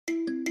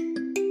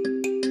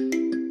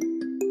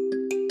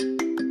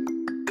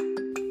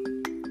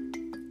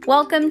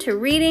Welcome to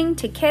Reading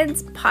to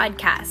Kids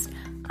podcast.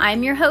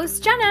 I'm your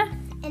host, Jenna.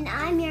 And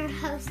I'm your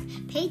host,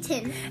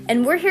 Peyton.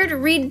 And we're here to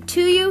read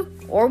to you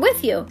or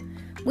with you.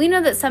 We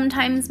know that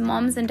sometimes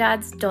moms and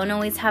dads don't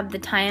always have the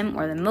time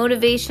or the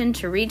motivation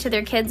to read to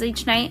their kids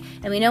each night,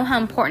 and we know how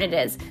important it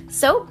is.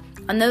 So,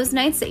 on those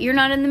nights that you're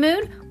not in the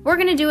mood, we're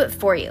going to do it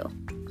for you.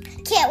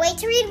 Can't wait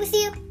to read with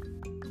you.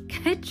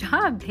 Good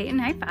job, Peyton.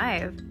 High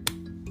five.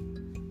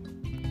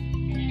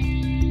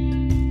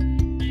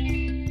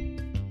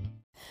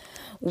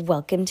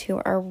 Welcome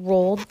to our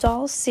Roald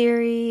Dahl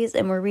series,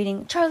 and we're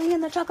reading Charlie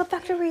and the Chocolate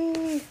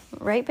Factory.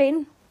 Right,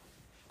 Peyton?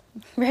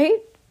 Right?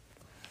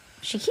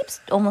 She keeps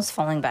almost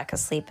falling back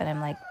asleep, and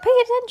I'm like, pay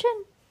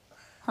attention.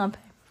 Huh,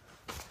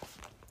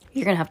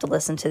 you're going to have to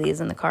listen to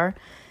these in the car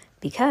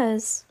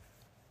because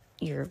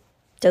you're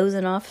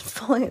dozing off and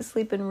falling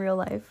asleep in real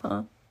life,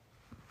 huh?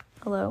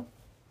 Hello?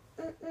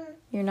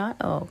 You're not?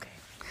 Oh, okay.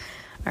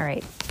 All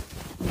right.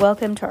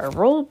 Welcome to our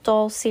Roald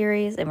Dahl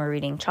series, and we're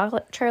reading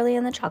Charlie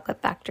and the Chocolate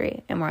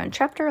Factory, and we're on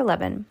chapter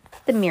 11,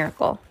 The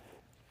Miracle.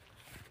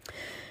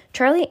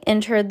 Charlie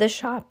entered the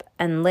shop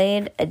and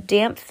laid a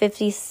damp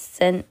 50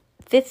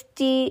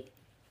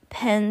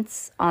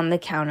 pence on the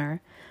counter.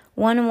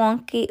 One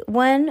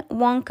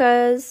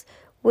Wonka's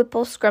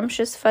Whipple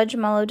Scrumptious Fudge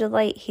Mellow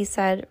Delight, he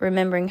said,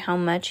 remembering how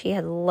much he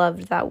had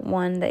loved that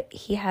one that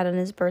he had on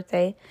his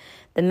birthday.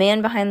 The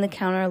man behind the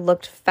counter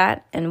looked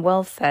fat and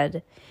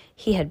well-fed.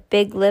 He had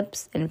big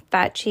lips and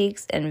fat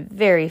cheeks and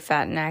very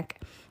fat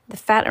neck. The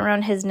fat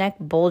around his neck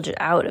bulged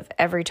out of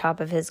every top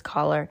of his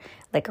collar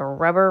like a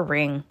rubber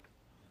ring.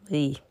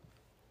 Eey.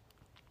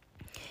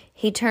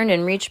 He turned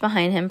and reached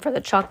behind him for the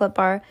chocolate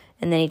bar,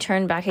 and then he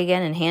turned back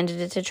again and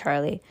handed it to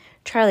Charlie.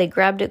 Charlie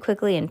grabbed it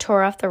quickly and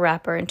tore off the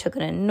wrapper and took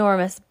an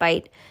enormous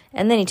bite,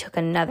 and then he took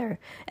another,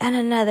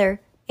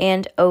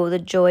 and oh, the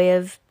joy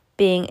of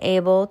being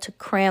able to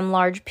cram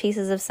large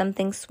pieces of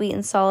something sweet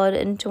and solid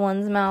into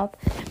one's mouth.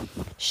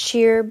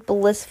 Sheer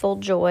blissful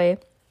joy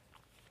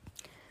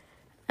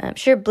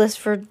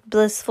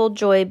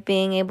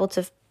being able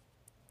to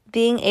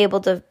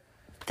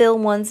fill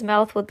one's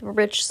mouth with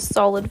rich,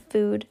 solid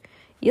food.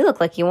 You look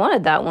like you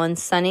wanted that one,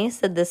 Sonny,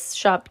 said the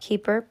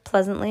shopkeeper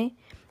pleasantly.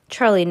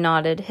 Charlie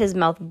nodded, his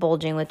mouth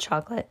bulging with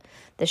chocolate.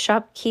 The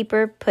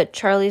shopkeeper put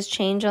Charlie's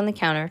change on the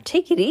counter.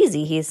 Take it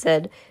easy, he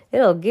said.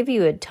 It'll give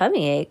you a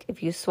tummy ache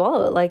if you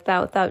swallow it like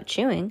that without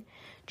chewing.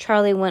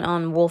 Charlie went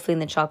on wolfing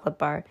the chocolate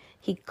bar.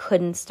 He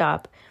couldn't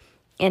stop.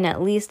 In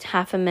at least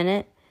half a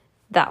minute,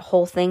 that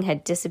whole thing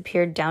had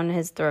disappeared down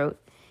his throat.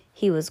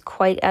 He was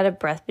quite out of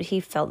breath, but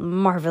he felt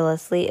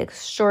marvelously,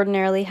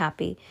 extraordinarily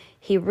happy.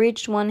 He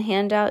reached one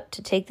hand out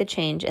to take the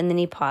change, and then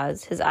he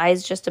paused, his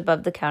eyes just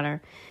above the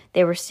counter.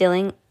 They were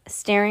staring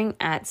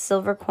at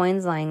silver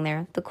coins lying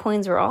there. The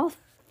coins were all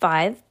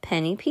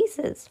 5-penny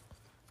pieces.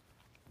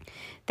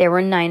 There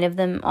were 9 of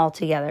them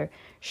altogether.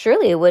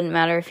 Surely it wouldn't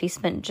matter if he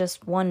spent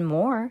just one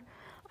more.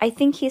 I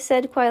think, he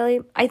said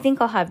quietly,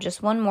 I'll have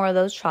just one more of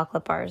those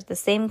chocolate bars, the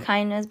same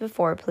kind as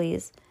before,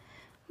 please.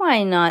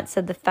 Why not,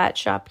 said the fat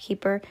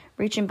shopkeeper,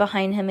 reaching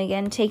behind him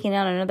again, taking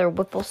out another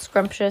Whipple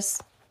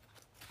Scrumptious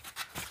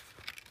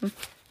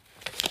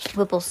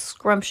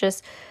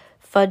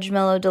Fudge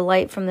Mellow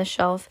Delight from the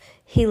shelf.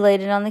 He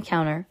laid it on the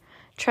counter.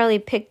 Charlie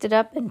picked it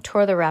up and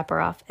tore the wrapper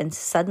off, and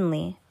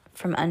suddenly,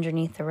 from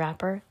underneath the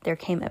wrapper, there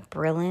came a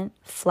brilliant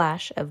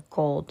flash of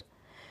gold.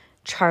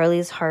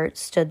 Charlie's heart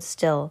stood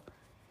still.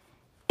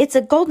 It's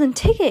a golden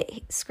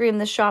ticket, screamed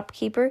the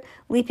shopkeeper,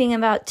 leaping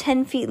about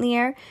 10 feet in the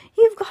air.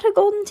 You've got a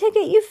golden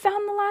ticket. You've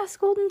found the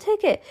last golden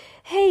ticket.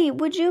 Hey,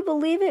 would you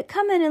believe it?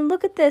 Come in and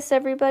look at this,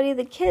 everybody.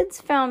 The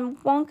kids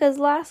found Wonka's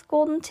last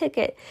golden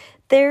ticket.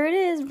 There it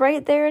is,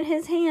 right there in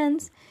his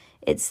hands.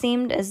 It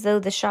seemed as though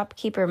the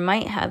shopkeeper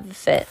might have a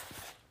fit.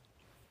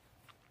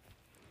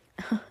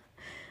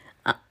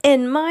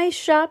 In my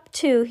shop,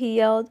 too, he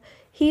yelled.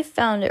 He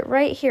found it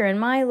right here in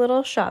my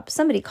little shop.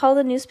 Somebody call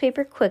the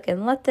newspaper quick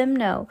and let them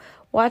know.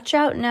 Watch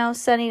out now,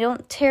 Sonny.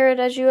 Don't tear it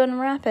as you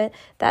unwrap it.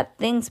 That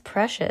thing's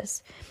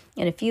precious.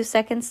 In a few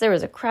seconds, there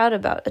was a crowd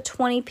about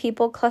 20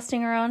 people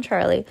clustering around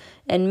Charlie,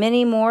 and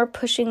many more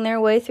pushing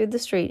their way through the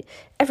street.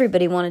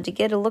 Everybody wanted to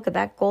get a look at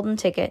that golden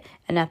ticket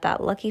and at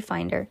that lucky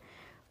finder.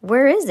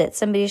 Where is it?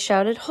 Somebody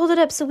shouted. Hold it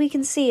up so we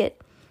can see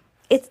it.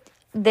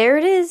 There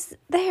it is.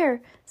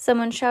 There,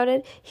 someone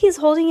shouted. He's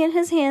holding it in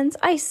his hands.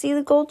 I see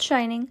the gold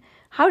shining.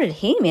 How did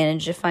he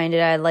manage to find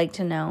it, I'd like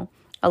to know?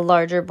 A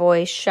larger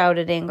boy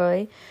shouted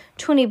angrily.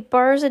 20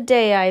 bars a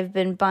day I've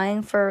been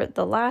buying for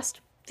the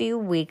last few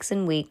weeks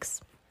and weeks.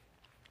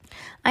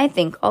 I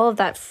think all of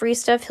that free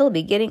stuff he'll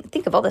be getting.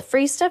 Think of all the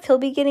free stuff he'll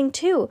be getting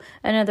too,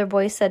 another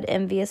boy said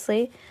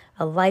enviously.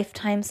 A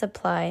lifetime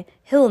supply.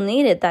 He'll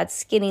need it, that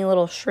skinny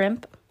little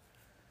shrimp.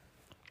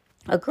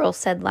 A girl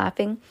said,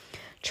 laughing.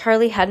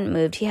 Charlie hadn't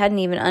moved. He hadn't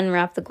even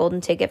unwrapped the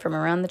golden ticket from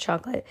around the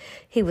chocolate.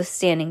 He was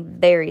standing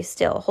very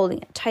still, holding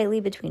it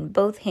tightly between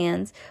both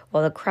hands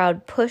while the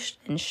crowd pushed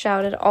and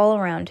shouted all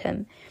around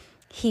him.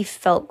 He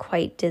felt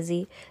quite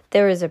dizzy.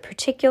 There was a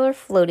particular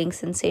floating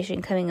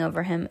sensation coming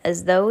over him,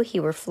 as though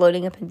he were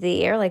floating up into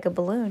the air like a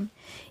balloon.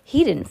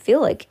 He didn't feel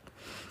like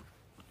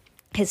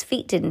His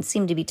feet didn't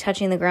seem to be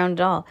touching the ground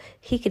at all.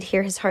 He could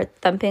hear his heart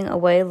thumping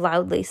away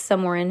loudly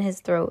somewhere in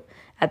his throat.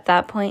 At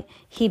that point,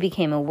 he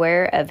became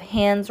aware of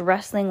hands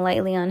resting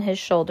lightly on his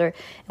shoulder,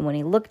 and when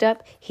he looked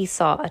up, he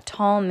saw a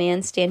tall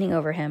man standing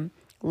over him.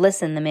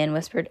 "Listen," the man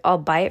whispered, "I'll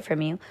buy it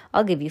from you.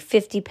 I'll give you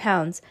 50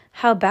 pounds.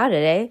 How about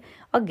it, eh?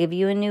 I'll give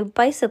you a new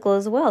bicycle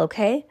as well,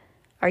 okay?"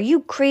 "Are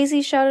you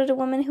crazy?" shouted a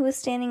woman who was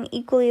standing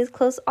equally as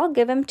close. "I'll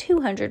give him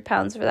 200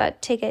 pounds for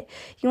that ticket.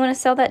 You want to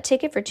sell that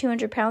ticket for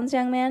 200 pounds,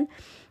 young man?"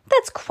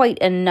 "That's quite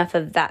enough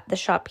of that," the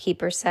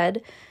shopkeeper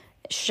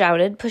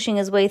shouted, pushing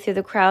his way through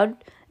the crowd,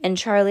 and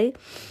Charlie,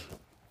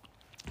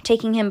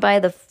 taking him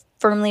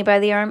firmly by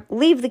the arm.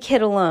 "Leave the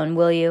kid alone,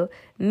 will you?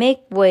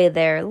 Make way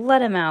there.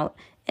 Let him out."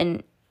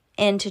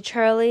 And to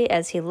Charlie,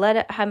 as he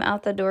let him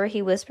out the door,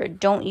 he whispered,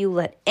 "Don't you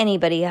let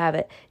anybody have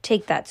it.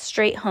 Take that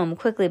straight home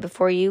quickly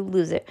before you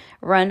lose it.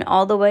 Run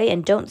all the way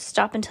and don't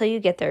stop until you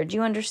get there. Do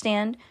you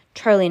understand?"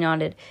 Charlie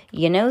nodded.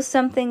 "You know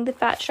something?" the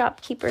fat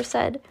shopkeeper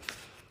said,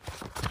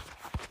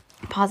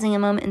 pausing a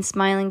moment and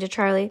smiling to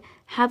Charlie.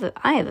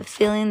 I have a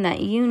feeling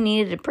that you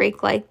needed a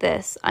break like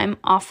this. I'm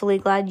awfully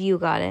glad you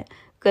got it.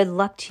 Good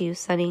luck to you,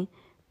 Sonny."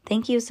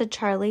 "Thank you," said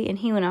Charlie, and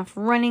he went off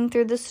running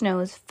through the snow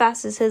as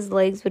fast as his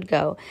legs would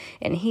go,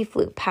 and he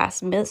flew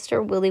past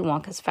Mr. Willy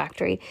Wonka's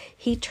factory.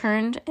 He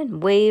turned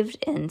and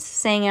waved and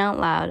sang out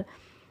loud,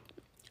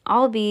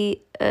 I'll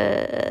be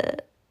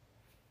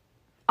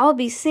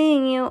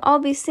seeing you, I'll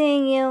be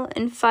seeing you."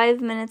 And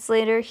 5 minutes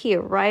later, he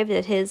arrived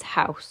at his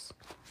house.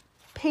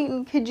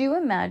 Peyton, could you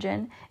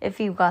imagine if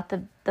you got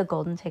the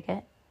golden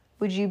ticket?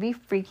 Would you be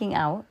freaking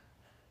out?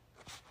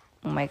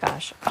 Oh my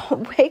gosh.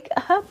 Oh, wake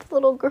up,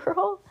 little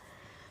girl.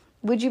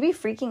 Would you be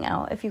freaking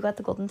out if you got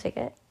the golden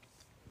ticket?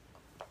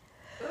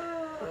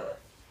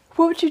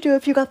 What would you do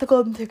if you got the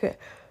golden ticket?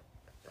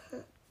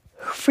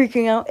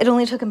 Freaking out. It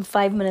only took him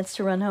 5 minutes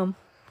to run home.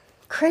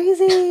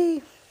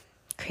 Crazy.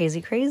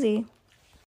 Crazy, crazy.